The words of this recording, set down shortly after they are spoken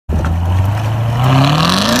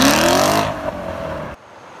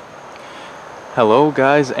Hello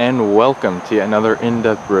guys, and welcome to another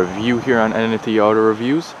in-depth review here on NNT Auto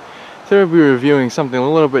Reviews. Today we'll be reviewing something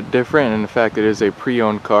a little bit different, and in fact it is a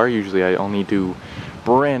pre-owned car. Usually I only do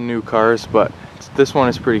brand new cars, but this one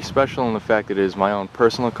is pretty special in the fact that it is my own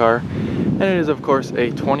personal car, and it is of course a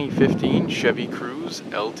 2015 Chevy Cruze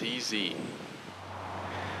LTZ.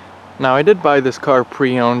 Now I did buy this car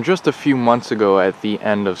pre-owned just a few months ago at the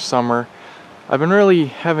end of summer. I've been really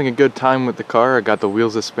having a good time with the car. I got the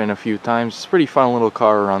wheels to spin a few times. It's a pretty fun little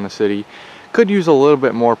car around the city. Could use a little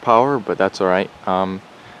bit more power, but that's alright. But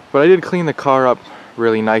I did clean the car up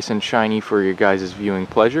really nice and shiny for your guys' viewing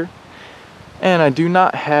pleasure. And I do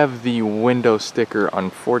not have the window sticker,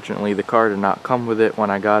 unfortunately. The car did not come with it when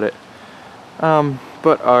I got it.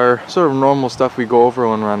 But our sort of normal stuff we go over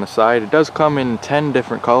when we're on the side, it does come in 10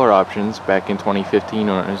 different color options back in 2015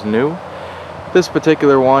 when it was new. This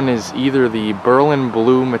particular one is either the Berlin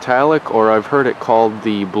Blue Metallic, or I've heard it called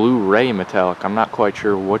the Blu-ray Metallic. I'm not quite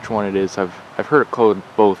sure which one it is. I've heard it called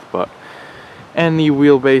both, but. And the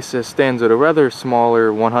wheelbase stands at a rather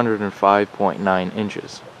smaller 105.9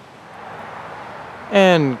 inches.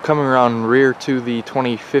 And coming around rear to the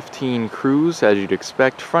 2015 Cruze, as you'd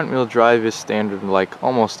expect, front wheel drive is standard like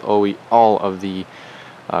almost all of the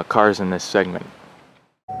cars in this segment.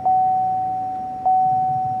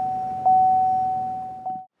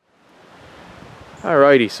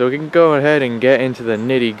 Alrighty, so we can go ahead and get into the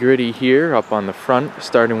nitty-gritty here up on the front,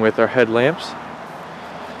 starting with our headlamps.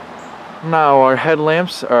 Now our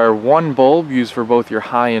headlamps are one bulb used for both your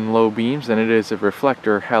high and low beams, and it is a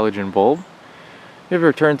reflector halogen bulb. You have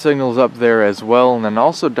your turn signals up there as well, and then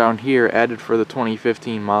also down here added for the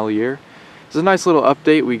 2015 model year. It's a nice little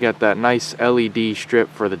update. We got that nice LED strip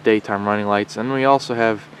for the daytime running lights, and we also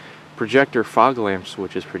have projector fog lamps,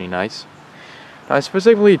 which is pretty nice. I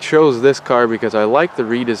specifically chose this car because I like the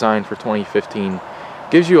redesign for 2015.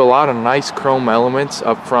 Gives you a lot of nice chrome elements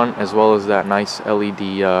up front, as well as that nice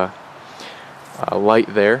LED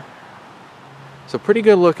light there. So pretty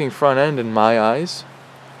good looking front end in my eyes.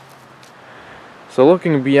 So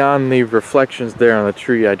looking beyond the reflections there on the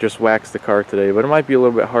tree, I just waxed the car today, but it might be a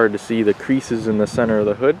little bit hard to see the creases in the center of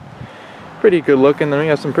the hood. Pretty good looking. Then we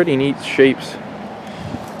have some pretty neat shapes.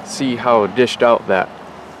 See how dished out that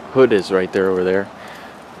hood is right there over there.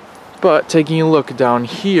 But taking a look down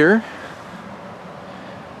here,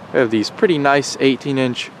 we have these pretty nice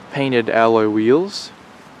 18-inch painted alloy wheels,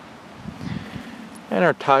 and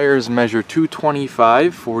our tires measure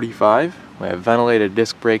 225/45. We have ventilated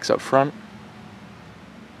disc brakes up front.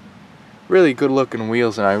 Really good looking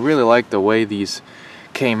wheels, and I really like the way these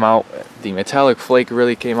came out. The metallic flake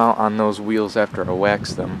really came out on those wheels after I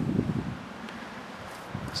waxed them.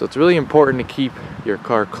 So it's really important to keep your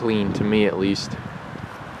car clean, to me at least.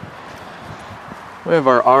 We have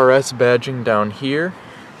our RS badging down here.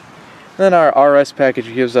 Then our RS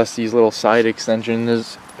package gives us these little side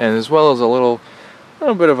extensions, and as well as a little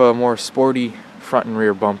bit of a more sporty front and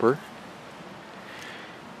rear bumper.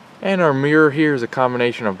 And our mirror here is a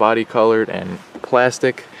combination of body colored and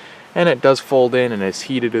plastic, and it does fold in and is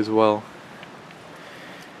heated as well.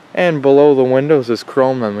 And below the windows is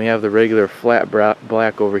chrome, and we have the regular flat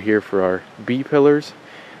black over here for our B pillars.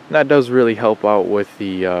 And that does really help out with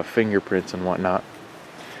the fingerprints and whatnot.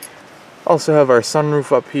 Also have our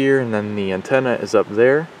sunroof up here, and then the antenna is up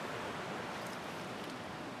there.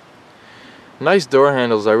 Nice door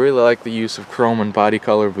handles. I really like the use of chrome and body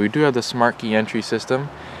color, but we do have the smart key entry system.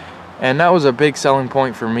 And that was a big selling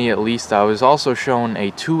point for me, at least. I was also shown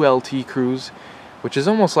a 2LT Cruze, which is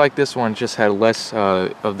almost like this one, just had less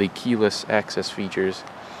of the keyless access features.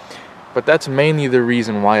 But that's mainly the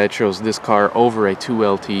reason why I chose this car over a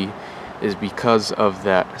 2LT, is because of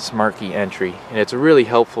that smart key entry. And it's really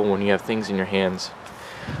helpful when you have things in your hands.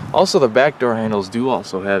 Also, the back door handles do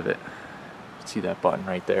also have it. See that button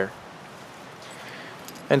right there.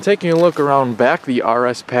 And taking a look around back, the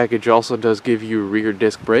RS package also does give you rear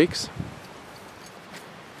disc brakes.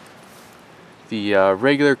 The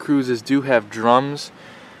regular Cruzes do have drums,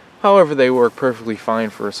 however they work perfectly fine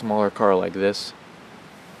for a smaller car like this.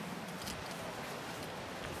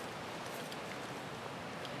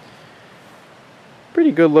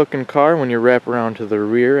 Pretty good looking car when you wrap around to the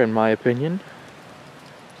rear, in my opinion.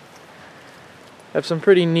 Have some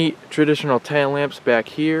pretty neat traditional tail lamps back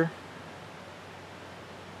here.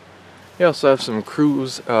 You also have some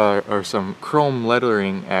or some chrome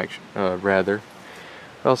lettering rather.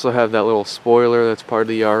 We also have that little spoiler that's part of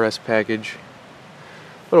the RS package.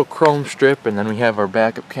 Little chrome strip, and then we have our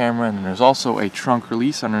backup camera, and then there's also a trunk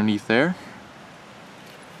release underneath there.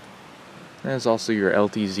 There's also your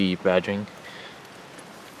LTZ badging.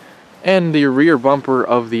 And the rear bumper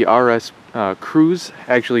of the RS Cruze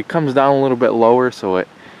actually comes down a little bit lower, so it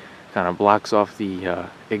kind of blocks off the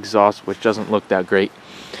exhaust, which doesn't look that great,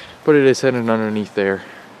 but it is hidden underneath there.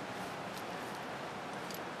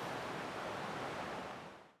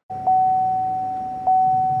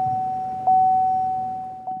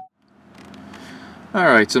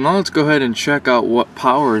 Alright, so now let's go ahead and check out what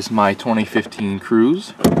powers my 2015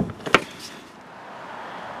 Cruze.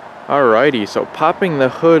 Alrighty, so popping the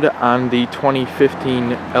hood on the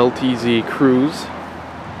 2015 LTZ Cruze.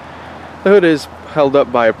 The hood is held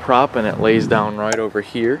up by a prop and it lays down right over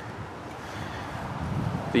here.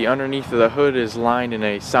 The underneath of the hood is lined in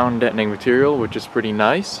a sound deadening material, which is pretty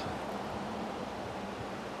nice.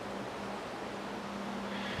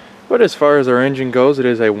 But as far as our engine goes, it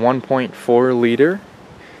is a 1.4 liter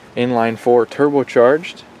inline 4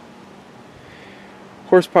 turbocharged.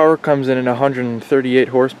 Horsepower comes in at 138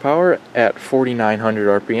 horsepower at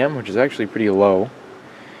 4,900 RPM, which is actually pretty low,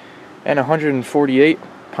 and 148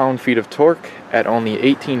 pound-feet of torque at only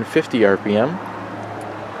 1,850 RPM.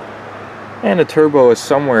 And the turbo is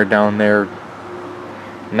somewhere down there,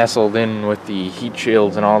 nestled in with the heat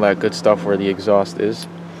shields and all that good stuff where the exhaust is.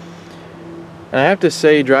 And I have to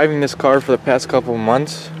say, driving this car for the past couple of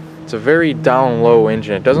months, it's a very down-low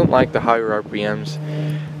engine. It doesn't like the higher RPMs.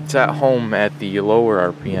 It's at home at the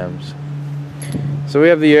lower RPMs. So we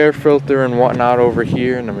have the air filter and whatnot over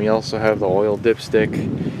here, and then we also have the oil dipstick.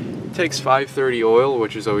 It takes 530 oil,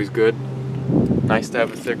 which is always good. Nice to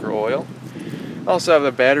have a thicker oil. Also have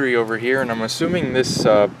the battery over here, and I'm assuming this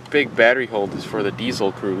big battery hold is for the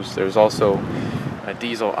diesel Cruze. There's also a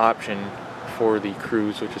diesel option for the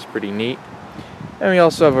Cruze, which is pretty neat. And we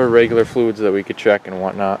also have our regular fluids that we could check and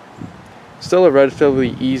whatnot. Still a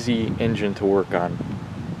relatively easy engine to work on.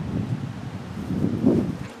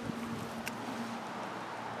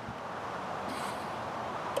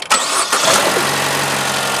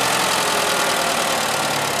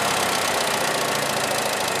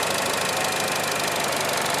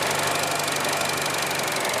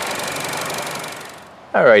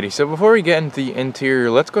 Alrighty, so before we get into the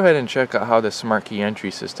interior, let's go ahead and check out how the smart key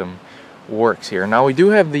entry system works here. Now we do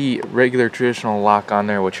have the regular traditional lock on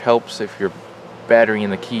there, which helps if your battery in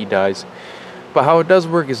the key dies. But how it does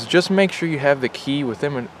work is just make sure you have the key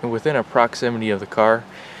within a proximity of the car.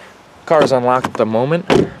 The car is unlocked at the moment,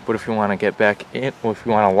 but if you want to get back in, well, if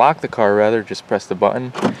you want to lock the car rather, just press the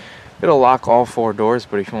button. It'll lock all 4 doors,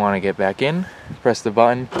 but if you want to get back in, press the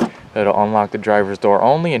button. It'll unlock the driver's door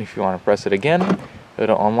only, and if you want to press it again,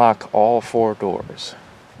 it'll unlock all 4 doors.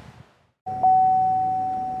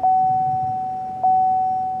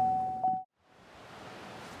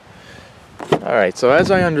 Alright, so as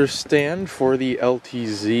I understand, for the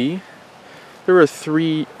LTZ, there were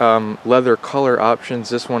 3 leather color options.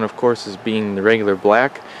 This one, of course, is being the regular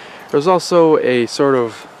black. There's also a sort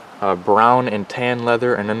of brown and tan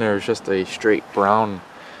leather, and then there's just a straight brown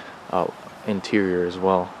interior as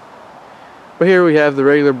well. But here we have the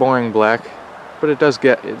regular boring black, but it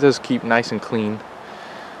does keep nice and clean,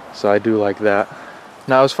 so I do like that.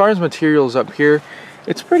 Now, as far as materials up here,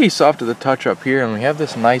 it's pretty soft to the touch up here, and we have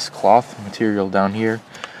this nice cloth material down here.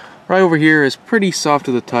 Right over here is pretty soft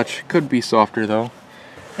to the touch, could be softer though.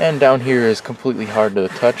 And down here is completely hard to the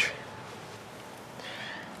touch.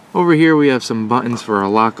 Over here we have some buttons for a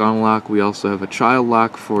lock unlock. We also have a child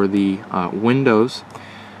lock for the windows.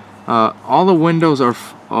 All the windows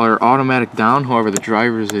are automatic down, however the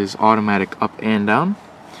driver's is automatic up and down.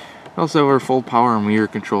 We also have our full power and mirror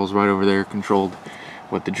controls right over there, controlled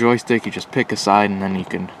with the joystick. You just pick a side and then you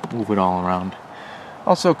can move it all around.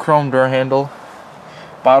 Also chrome door handle,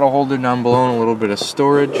 bottle holder down below, and a little bit of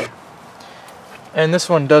storage. And this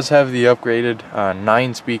one does have the upgraded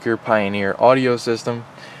 9-speaker Pioneer audio system.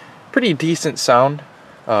 Pretty decent sound.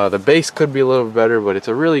 The bass could be a little bit better, but it's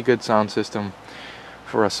a really good sound system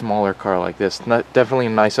for a smaller car like this. Definitely a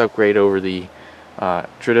nice upgrade over the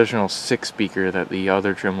traditional 6-speaker that the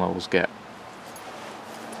other trim levels get.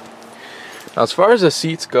 Now, as far as the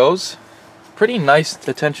seats goes, pretty nice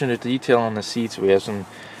attention to detail on the seats. We have some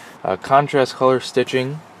contrast color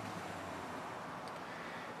stitching,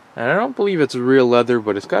 and I don't believe it's real leather,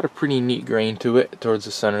 but it's got a pretty neat grain to it towards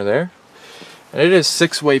the center there. And it is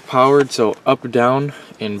 6-way powered, so up and down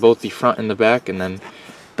in both the front and the back, and then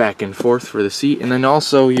back and forth for the seat. And then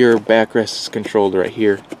also your backrest is controlled right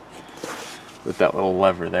here with that little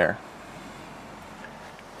lever there.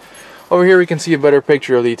 Over here we can see a better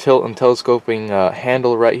picture of the tilt and telescoping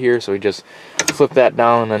handle right here. So we just flip that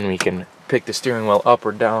down, and then we can pick the steering wheel up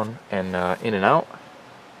or down and in and out.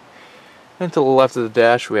 And to the left of the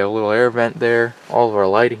dash we have a little air vent there. All of our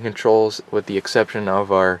lighting controls, with the exception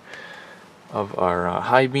of our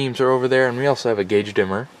high beams, are over there, and we also have a gauge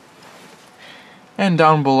dimmer. And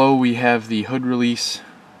down below we have the hood release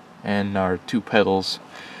and our 2 pedals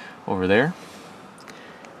over there.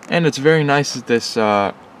 And it's very nice that this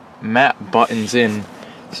mat buttons in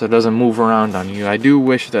so it doesn't move around on you. I do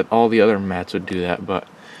wish that all the other mats would do that, but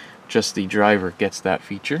just the driver gets that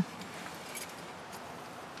feature.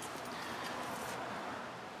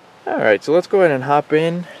 Alright, so let's go ahead and hop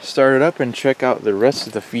in, start it up, and check out the rest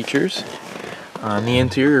of the features on the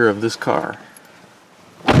interior of this car.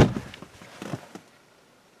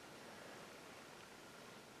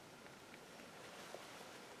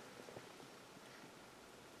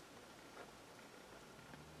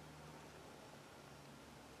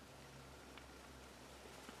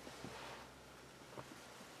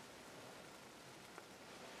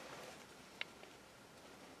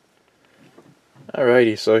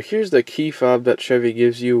 Alrighty, so here's the key fob that Chevy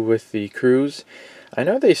gives you with the Cruze. I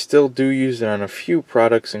know they still do use it on a few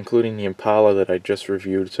products, including the Impala that I just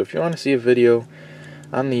reviewed. So if you want to see a video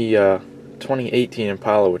on the 2018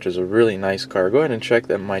 Impala, which is a really nice car, go ahead and check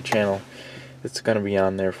that on my channel. It's going to be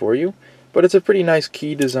on there for you. But it's a pretty nice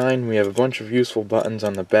key design. We have a bunch of useful buttons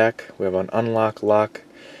on the back. We have an unlock, lock,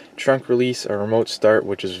 trunk release, a remote start,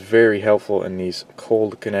 which is very helpful in these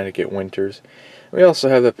cold Connecticut winters. We also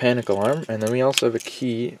have a panic alarm, and then we also have a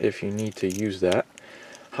key if you need to use that.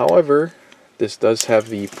 However, this does have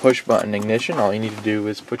the push button ignition. All you need to do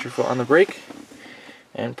is put your foot on the brake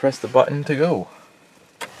and press the button to go.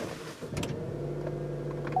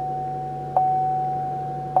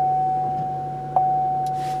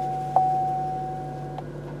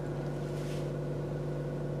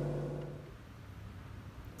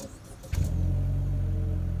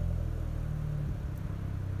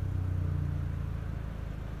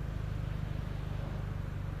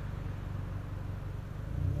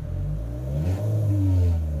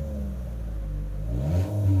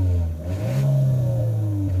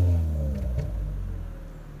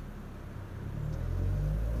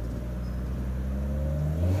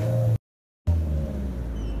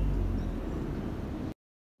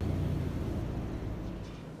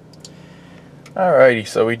 Alrighty,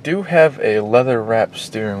 so we do have a leather wrapped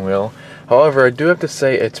steering wheel. However, I do have to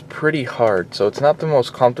say it's pretty hard. So it's not the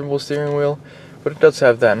most comfortable steering wheel, but it does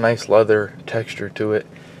have that nice leather texture to it.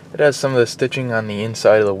 It has some of the stitching on the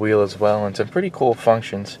inside of the wheel as well, and some pretty cool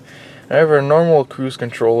functions. I have a normal cruise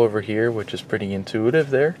control over here, which is pretty intuitive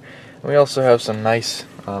there. And we also have some nice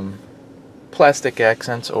plastic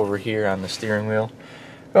accents over here on the steering wheel,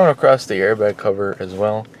 going across the airbag cover as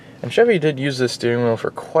well. And Chevy did use this steering wheel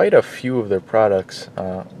for quite a few of their products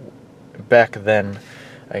back then,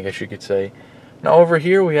 I guess you could say. Now over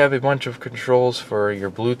here we have a bunch of controls for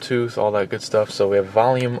your Bluetooth, all that good stuff. So we have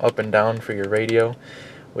volume up and down for your radio.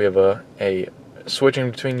 We have a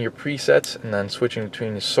switching between your presets and then switching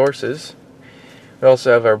between the sources. We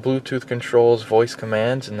also have our Bluetooth controls, voice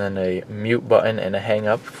commands, and then a mute button and a hang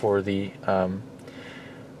up for the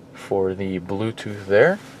Bluetooth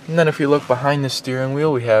there. And then if you look behind the steering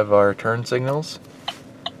wheel, we have our turn signals,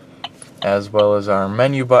 as well as our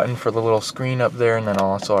menu button for the little screen up there, and then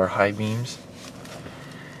also our high beams.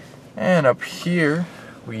 And up here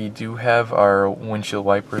we do have our windshield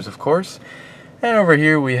wipers, of course. And over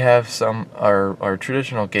here we have some our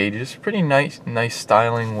traditional gauges. Pretty nice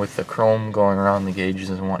styling with the chrome going around the gauges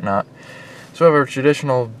and whatnot. So we have our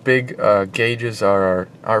traditional big gauges, our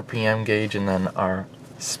RPM gauge, and then our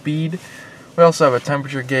speed. We also have a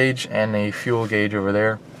temperature gauge and a fuel gauge over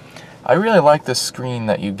there. I really like the screen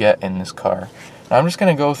that you get in this car. Now I'm just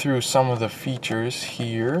going to go through some of the features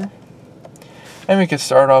here. And we can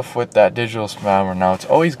start off with that digital speedometer. Now it's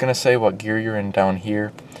always going to say what gear you're in down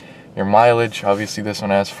here. Your mileage, obviously this one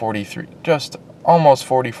has 43, just almost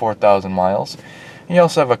 44,000 miles. And you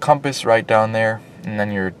also have a compass right down there, and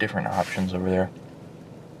then your different options over there.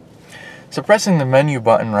 So pressing the menu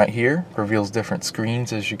button right here reveals different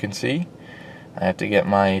screens, as you can see. I have to get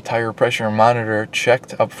my tire pressure monitor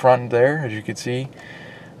checked up front there, as you can see.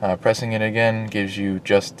 Pressing it again gives you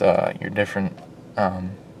just your different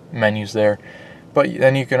menus there. But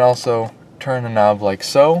then you can also turn the knob like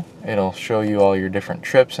so. It'll show you all your different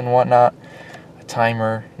trips and whatnot. A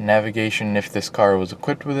timer, navigation if this car was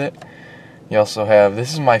equipped with it. You also have,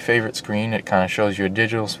 this is my favorite screen, it kind of shows you a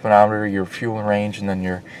digital speedometer, your fuel range, and then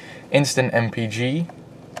your instant MPG.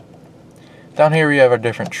 Down here we have our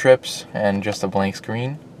different trips and just a blank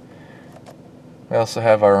screen. We also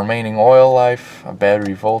have our remaining oil life, a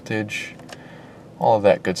battery voltage, all of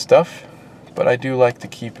that good stuff. But I do like to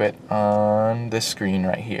keep it on this screen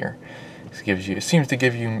right here. It seems to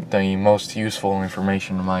give you the most useful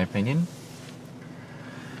information in my opinion.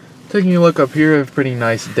 Taking a look up here, I have a pretty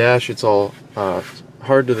nice dash. It's all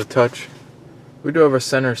hard to the touch. We do have a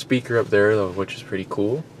center speaker up there though, which is pretty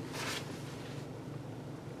cool.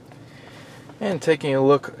 And taking a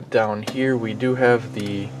look down here, we do have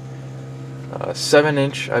the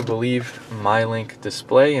 7-inch, I believe, MyLink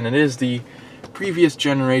display, and it is the previous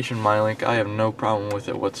generation MyLink. I have no problem with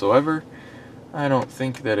it whatsoever. I don't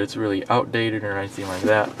think that it's really outdated or anything like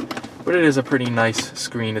that, but it is a pretty nice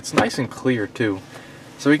screen. It's nice and clear too.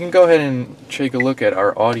 So we can go ahead and take a look at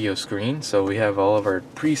our audio screen. So we have all of our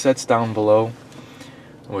presets down below,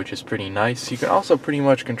 which is pretty nice. You can also pretty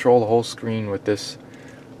much control the whole screen with this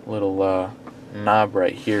little knob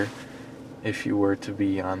right here if you were to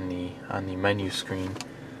be on the menu screen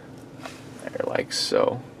there, like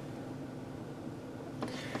so.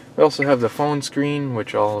 We also have the phone screen,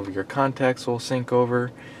 which all of your contacts will sync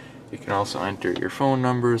over. You can also enter your phone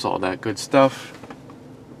numbers, all that good stuff.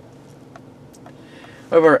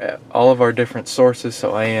 We have all of our different sources,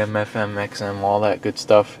 so AM, FM, XM, all that good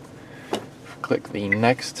stuff. Click the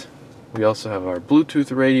next. We also have our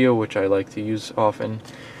Bluetooth radio, which I like to use often.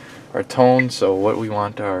 Our tone, so what we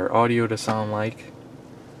want our audio to sound like.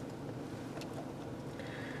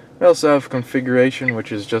 We also have configuration,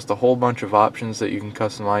 which is just a whole bunch of options that you can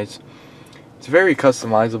customize. It's very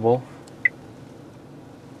customizable.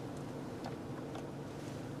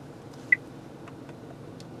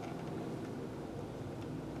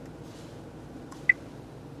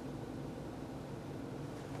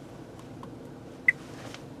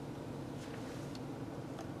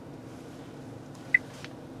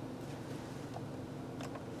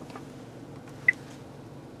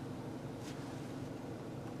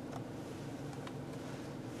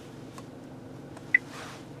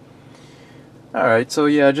 Alright, so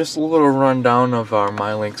yeah, just a little rundown of our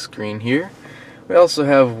MyLink screen here. We also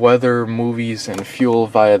have weather, movies, and fuel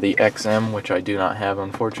via the XM, which I do not have,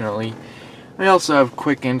 unfortunately. We also have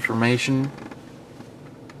quick information,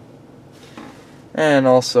 and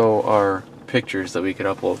also our pictures that we could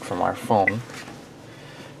upload from our phone.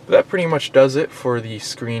 But that pretty much does it for the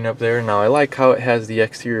screen up there. Now I like how it has the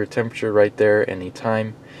exterior temperature right there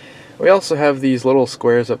anytime. We also have these little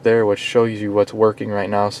squares up there which shows you what's working right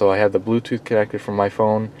now. So I have the Bluetooth connected from my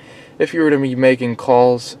phone. If you were to be making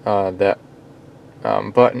calls, that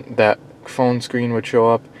phone screen would show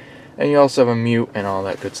up. And you also have a mute and all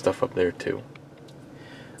that good stuff up there too.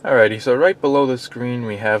 Alrighty, so right below the screen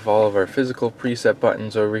we have all of our physical preset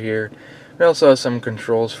buttons over here. We also have some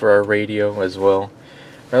controls for our radio as well.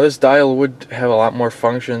 Now this dial would have a lot more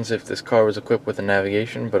functions if this car was equipped with a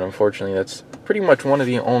navigation, but unfortunately that's pretty much one of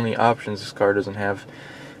the only options this car doesn't have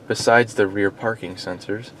besides the rear parking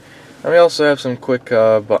sensors. And we also have some quick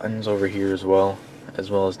buttons over here as well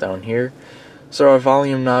as down here. So our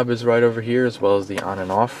volume knob is right over here, as well as the on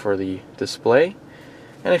and off for the display.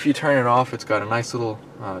 And if you turn it off, it's got a nice little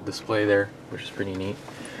display there, which is pretty neat.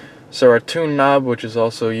 So our tune knob, which is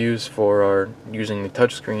also used for using the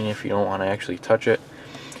touchscreen if you don't want to actually touch it.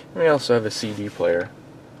 We also have a CD player.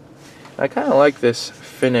 I kind of like this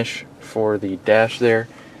finish for the dash there.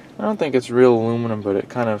 I don't think it's real aluminum, but it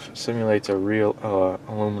kind of simulates a real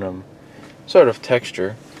aluminum sort of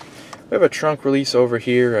texture. We have a trunk release over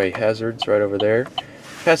here, a hazards right over there,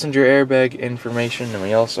 passenger airbag information, and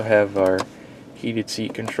we also have our heated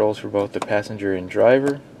seat controls for both the passenger and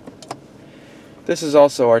driver. This is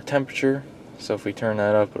also our temperature, so if we turn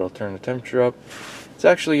that up, it'll turn the temperature up. It's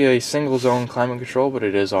actually a single zone climate control, but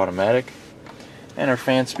it is automatic. And our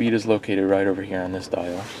fan speed is located right over here on this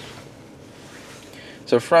dial.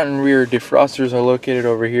 So front and rear defrosters are located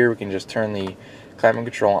over here. We can just turn the climate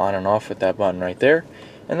control on and off with that button right there.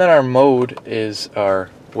 And then our mode is where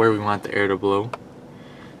we want the air to blow.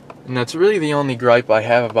 And that's really the only gripe I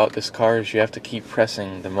have about this car, is you have to keep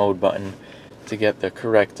pressing the mode button to get the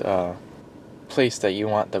correct place that you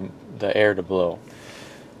want the air to blow.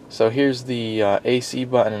 So here's the AC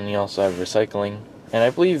button, and you also have recycling. And I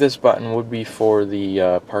believe this button would be for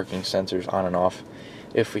the parking sensors on and off,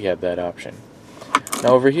 if we had that option. Now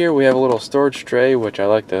over here we have a little storage tray, which I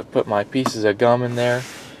like to put my pieces of gum in there,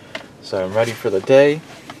 so I'm ready for the day.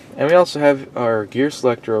 And we also have our gear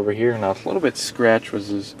selector over here. Now it's a little bit scratched, which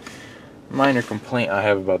is a minor complaint I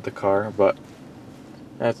have about the car, but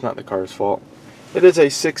that's not the car's fault. It is a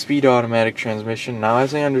 6-speed automatic transmission. Now,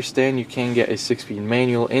 as I understand, you can get a 6-speed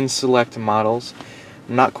manual in select models.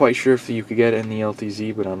 I'm not quite sure if you could get it in the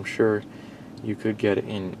LTZ, but I'm sure you could get it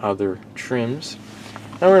in other trims.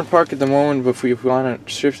 Now we're in park at the moment, but if we want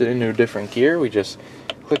to shift it into a different gear, we just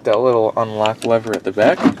click that little unlock lever at the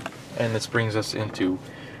back, and this brings us into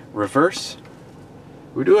reverse.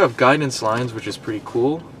 We do have guidance lines, which is pretty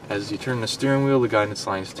cool. As you turn the steering wheel, the guidance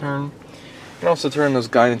lines turn. You can also turn those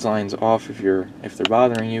guidance lines off if they're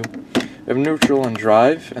bothering you. We have neutral and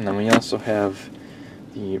drive, and then we also have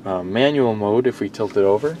the manual mode if we tilt it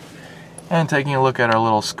over. And taking a look at our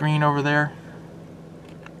little screen over there,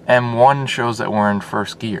 M1 shows that we're in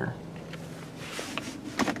first gear.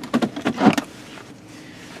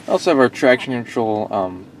 We also have our traction control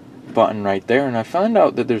button right there, and I found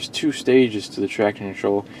out that there's 2 stages to the traction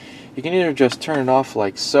control. You can either just turn it off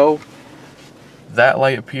like so, that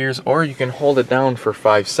light appears, or you can hold it down for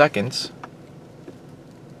 5 seconds.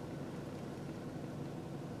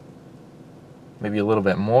 Maybe a little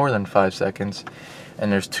bit more than 5 seconds,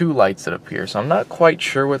 and there's 2 lights that appear. So I'm not quite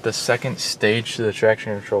sure what the second stage to the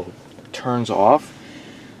traction control turns off,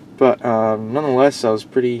 but nonetheless, I was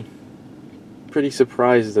pretty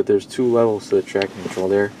surprised that there's 2 levels to the traction control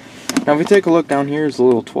there. Now if we take a look down here, there's a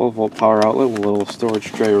little 12-volt power outlet with a little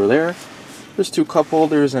storage tray over there. There's 2 cup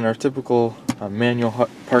holders and our typical manual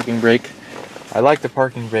parking brake. I like the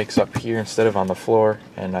parking brakes up here instead of on the floor,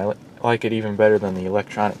 and I like it even better than the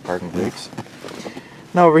electronic parking brakes.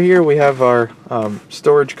 Now over here we have our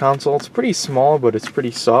storage console. It's pretty small, but it's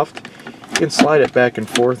pretty soft. You can slide it back and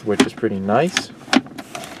forth, which is pretty nice.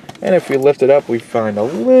 And if we lift it up, we find a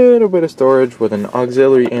little bit of storage with an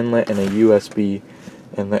auxiliary inlet and a USB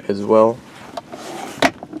inlet as well.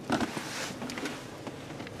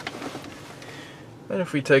 And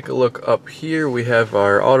if we take a look up here, we have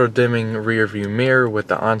our auto-dimming rear view mirror with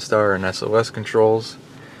the OnStar and SOS controls.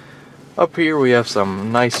 Up here we have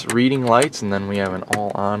some nice reading lights, and then we have an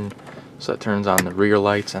all-on, so that turns on the rear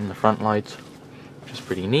lights and the front lights, which is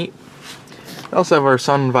pretty neat. We also have our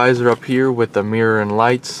sun visor up here with the mirror and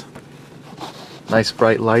lights. Nice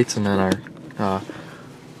bright lights, and then our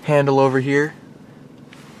handle over here.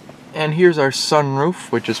 And here's our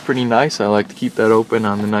sunroof, which is pretty nice. I like to keep that open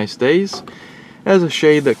on the nice days. It has a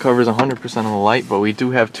shade that covers 100% of the light, but we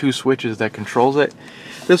do have 2 switches that controls it.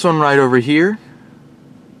 This one right over here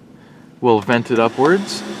will vent it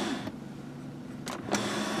upwards,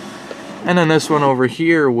 and then this one over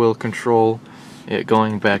here will control it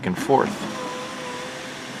going back and forth.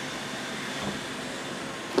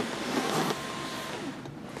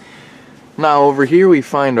 Now over here we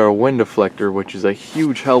find our wind deflector, which is a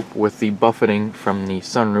huge help with the buffeting from the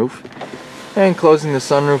sunroof. And closing the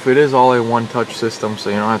sunroof, it is all a one-touch system, so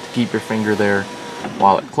you don't have to keep your finger there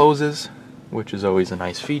while it closes, which is always a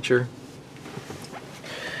nice feature.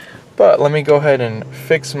 But let me go ahead and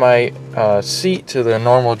fix my seat to the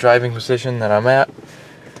normal driving position that I'm at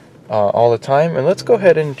all the time. And let's go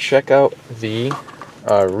ahead and check out the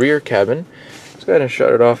rear cabin. Let's go ahead and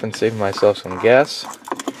shut it off and save myself some gas.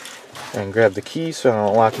 And grab the key so I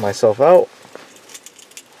don't lock myself out.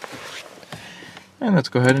 And let's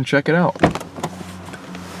go ahead and check it out.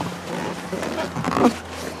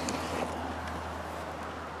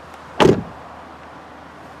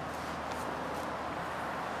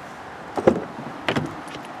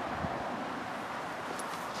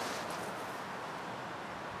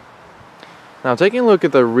 Now taking a look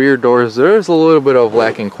at the rear doors, there's a little bit of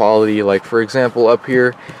lacking quality. Like for example up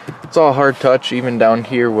here, it's all hard touch. Even down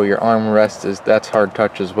here where your armrest is, that's hard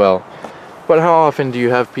touch as well. But how often do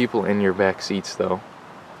you have people in your back seats though?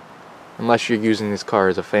 Unless you're using this car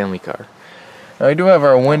as a family car. Now we do have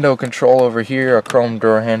our window control over here, a chrome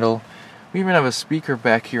door handle. We even have a speaker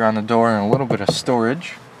back here on the door and a little bit of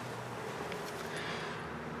storage.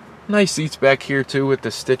 Nice seats back here too with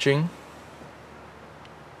the stitching.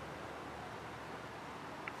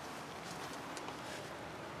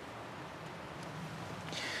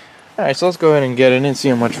 Alright, so let's go ahead and get in and see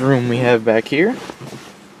how much room we have back here.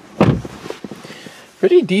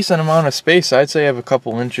 Pretty decent amount of space. I'd say I have a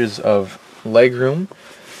couple inches of leg room.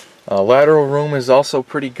 Lateral room is also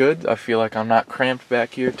pretty good. I feel like I'm not cramped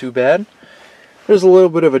back here too bad. There's a little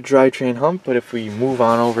bit of a drivetrain hump, but if we move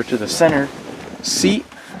on over to the center seat,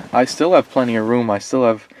 I still have plenty of room. I still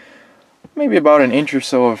have maybe about an inch or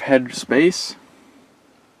so of head space.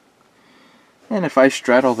 And if I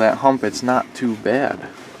straddle that hump, it's not too bad.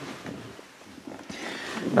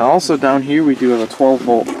 Now also down here we do have a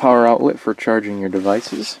 12-volt power outlet for charging your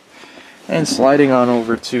devices. And sliding on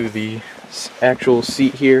over to the actual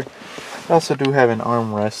seat here, I also do have an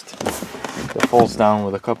armrest that folds down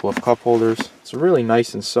with a couple of cup holders. It's really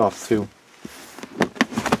nice and soft too.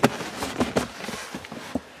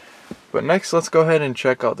 But next, let's go ahead and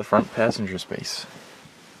check out the front passenger space.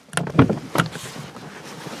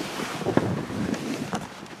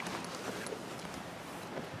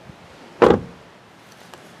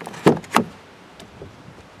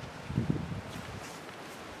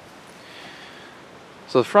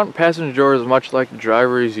 So the front passenger door is much like the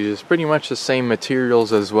driver's, uses pretty much the same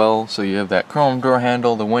materials as well. So you have that chrome door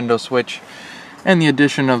handle, the window switch, And the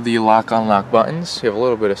addition of the lock-unlock buttons. You have a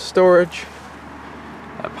little bit of storage,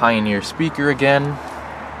 a Pioneer speaker again.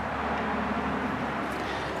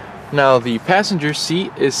 Now the passenger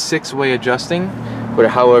seat is 6-way adjusting, but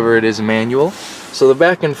however it is manual. So the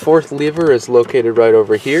back and forth lever is located right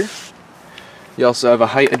over here. You also have a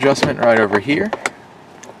height adjustment right over here.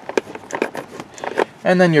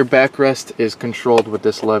 And then your backrest is controlled with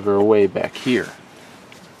this lever way back here.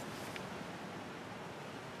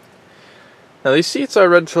 Now these seats are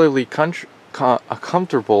relatively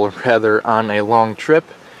comfortable on a long trip.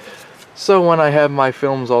 So when I have my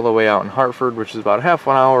films all the way out in Hartford, which is about half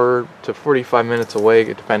an hour to 45 minutes away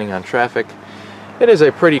depending on traffic, it is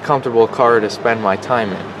a pretty comfortable car to spend my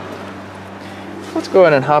time in. Let's go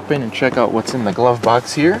ahead and hop in and check out what's in the glove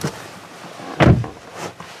box here.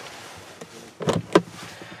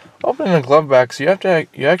 Opening the glove box, you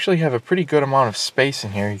actually have a pretty good amount of space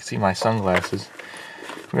in here. You can see my sunglasses.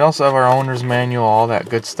 We also have our owner's manual, all that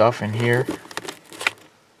good stuff in here.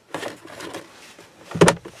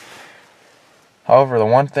 However, the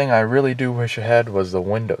one thing I really do wish I had was the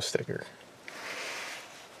window sticker.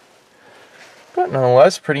 But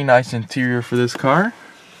nonetheless, pretty nice interior for this car.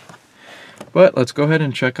 But let's go ahead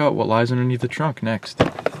and check out what lies underneath the trunk next.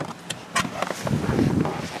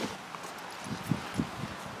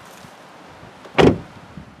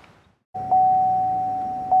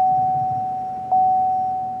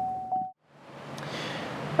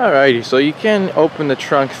 Alrighty, so you can open the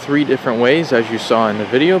trunk 3 different ways as you saw in the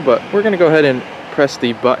video, but we're going to go ahead and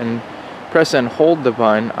press and hold the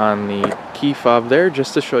button on the key fob there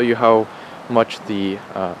just to show you how much the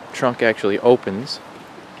trunk actually opens.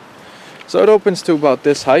 So it opens to about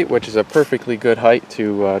this height, which is a perfectly good height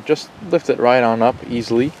to just lift it right on up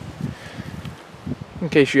easily in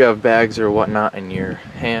case you have bags or whatnot in your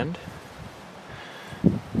hand.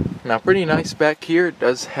 Now pretty nice back here. It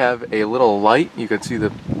does have a little light. You can see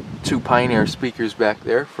the 2 Pioneer speakers back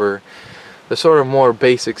there for the sort of more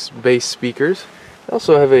bass speakers. They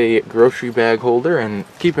also have a grocery bag holder, and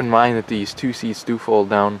keep in mind that these 2 seats do fold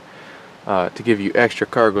down to give you extra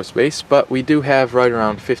cargo space, but we do have right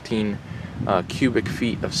around 15 cubic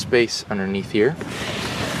feet of space underneath here.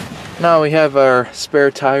 Now we have our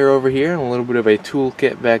spare tire over here and a little bit of a tool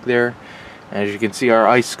kit back there. As you can see, our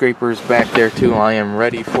ice scrapers back there too. I am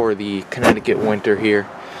ready for the Connecticut winter here.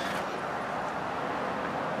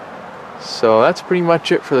 So that's pretty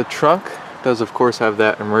much it for the trunk. It does of course have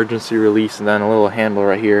that emergency release and then a little handle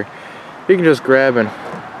right here. You can just grab and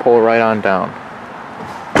pull right on down.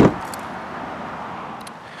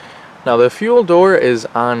 Now the fuel door is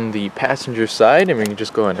on the passenger side, and we can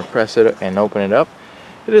just go ahead and press it and open it up.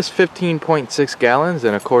 It is 15.6 gallons,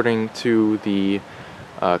 and according to the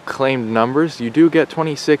claimed numbers, you do get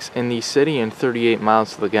 26 in the city and 38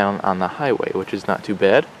 miles to the gallon on the highway, which is not too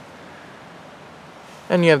bad.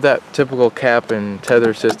 And you have that typical cap and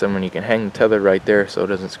tether system, and you can hang the tether right there so it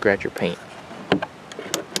doesn't scratch your paint.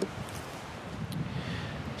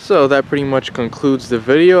 So that pretty much concludes the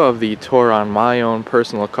video of the tour on my own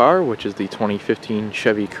personal car, which is the 2015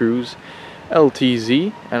 Chevy Cruze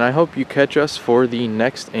LTZ, and I hope you catch us for the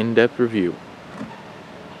next in-depth review.